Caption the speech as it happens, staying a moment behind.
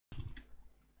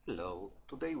Hello,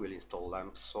 today we'll install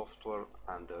LAMP software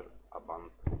under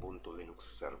Ubuntu Linux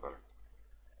server.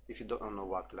 If you don't know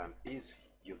what LAMP is,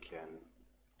 you can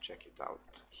check it out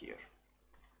here.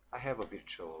 I have a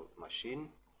virtual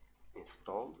machine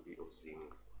installed using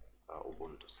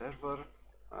Ubuntu server,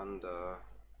 and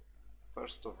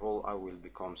first of all I will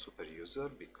become super user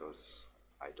because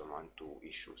I don't want to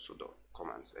issue sudo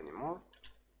commands anymore.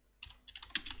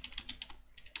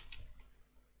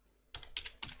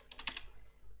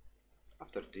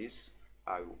 After this,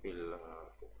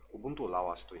 Ubuntu allow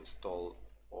us to install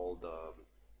all the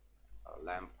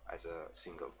LAMP as a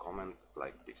single command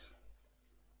like this.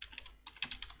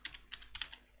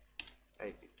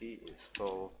 apt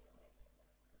install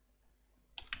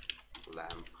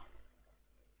LAMP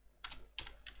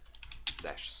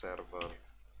 -server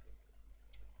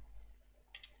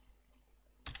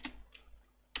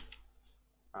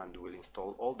and will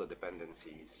install all the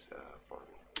dependencies for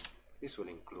me. This will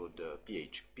include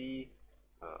PHP,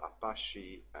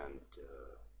 Apache, and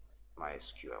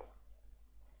MySQL.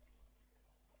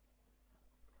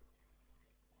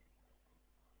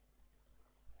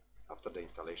 After the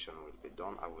installation will be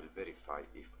done, I will verify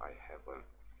if I have a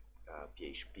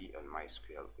PHP and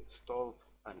MySQL installed,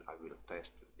 and I will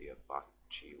test the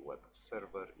Apache web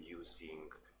server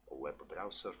using a web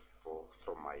browser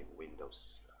from my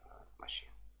Windows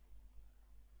machine.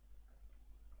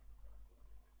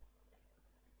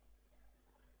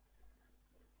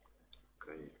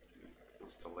 Okay, the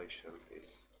installation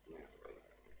is nearly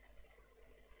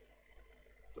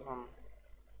done.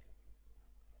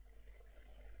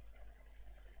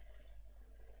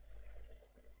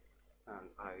 And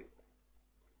I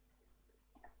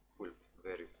will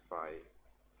verify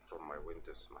from my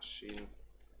Windows machine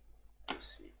to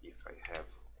see if I have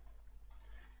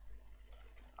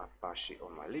Apache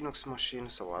on my Linux machine.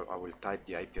 So I will type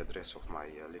the IP address of my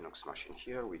Linux machine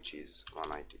here, which is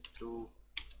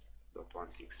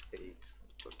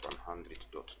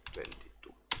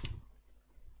 192.168.100.22.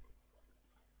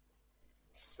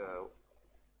 So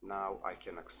now I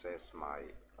can access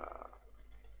my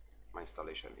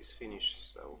installation is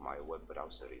finished, so my web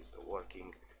browser is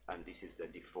working, and this is the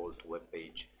default web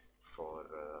page for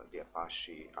the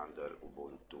Apache under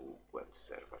Ubuntu web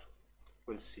server.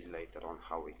 We'll see later on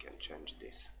how we can change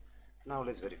this. Now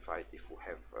let's verify if we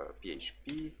have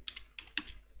PHP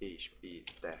 -v.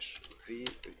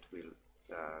 It will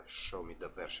show me the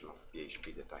version of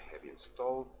PHP that I have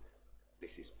installed.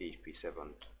 This is PHP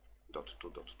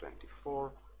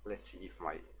 7.2.24. Let's see if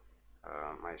my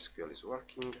MySQL is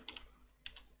working.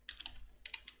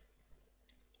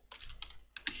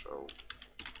 Show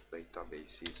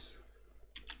databases.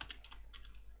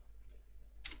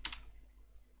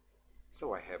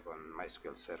 So I have a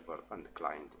MySQL server and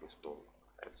client installed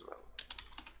as well.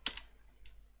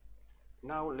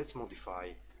 Now let's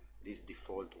modify this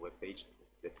default web page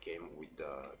that came with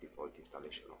the default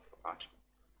installation of Apache,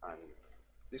 and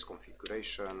this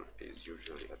configuration is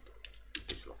usually at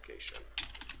this location.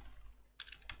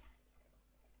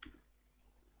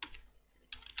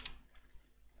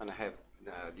 And I have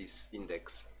this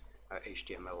index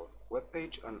HTML web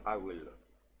page, and I will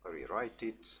rewrite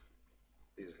it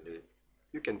easily.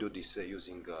 You can do this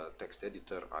using a text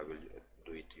editor. I will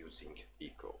do it using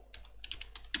echo.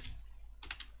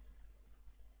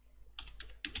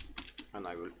 And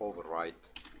I will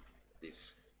overwrite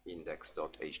this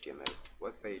index.html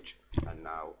web page, and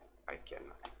now I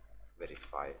can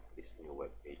verify this new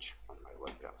web page on my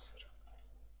web browser.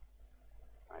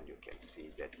 And you can see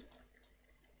that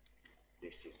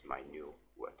this is my new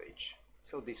web page.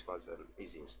 So this was an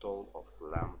easy install of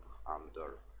LAMP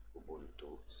under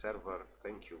Ubuntu server.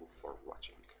 Thank you for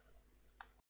watching.